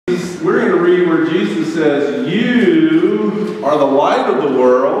3 where Jesus says, "You are the light of the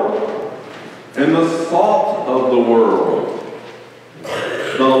world and the salt of the world."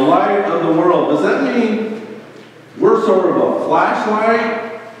 The light of the world. Does that mean we're sort of a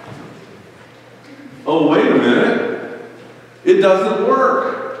flashlight? Oh, wait a minute. It doesn't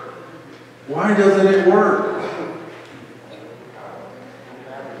work. Why doesn't it work?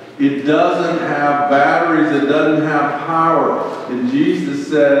 It doesn't have batteries. It doesn't have power. And Jesus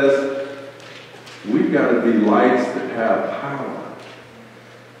says, we've got to be lights that have power.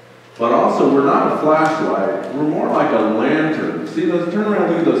 But also, we're not a flashlight. We're more like a lantern. See those? Turn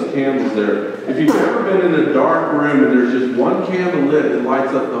around and look at those candles there. If you've ever been in a dark room and there's just one candle lit, it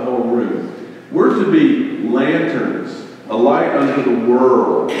lights up the whole room. We're to be lanterns, a light unto the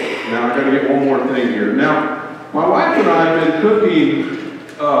world. Now, I've got to get one more thing here. Now, my wife and I have been cooking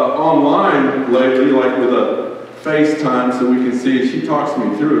online lately, like with a FaceTime so we can see it. She talks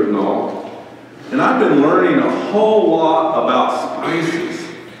me through it and all. And I've been learning a whole lot about spices.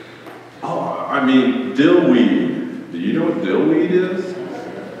 Oh, I mean, dillweed. Do you know what dillweed is?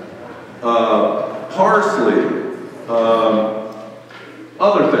 Parsley.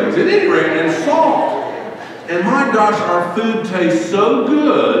 Other things. At any rate, and salt. And my gosh, our food tastes so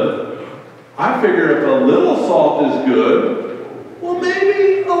good. I figure if a little salt is good, well,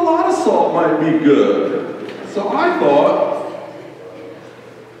 maybe a lot of salt might be good. So I thought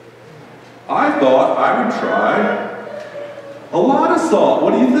I would try a lot of salt.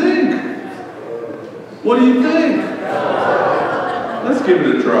 What do you think? What do you think? Let's give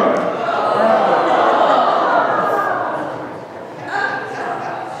it a try.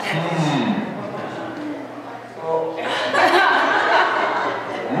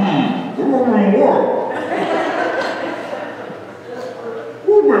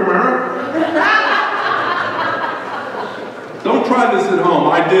 Don't try this at home.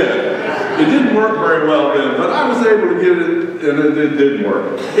 I did. It didn't work very well then, but I was able to get it, and it didn't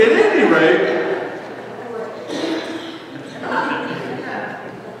work. At any rate,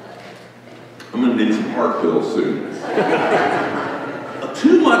 I'm going to need some heart pills soon.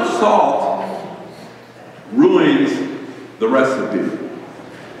 Too much salt ruins the recipe.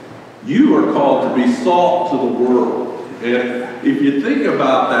 You are called to be salt to the world. And if you think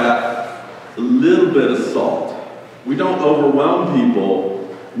about that, a little bit of salt. We don't overwhelm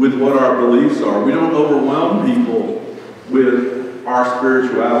people with what our beliefs are. We don't overwhelm people with our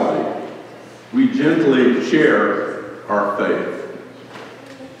spirituality. We gently share our faith.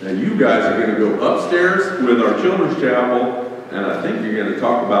 Now you guys are going to go upstairs with our children's chapel, and I think you're going to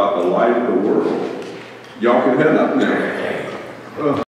talk about the light of the world. Y'all can head up now.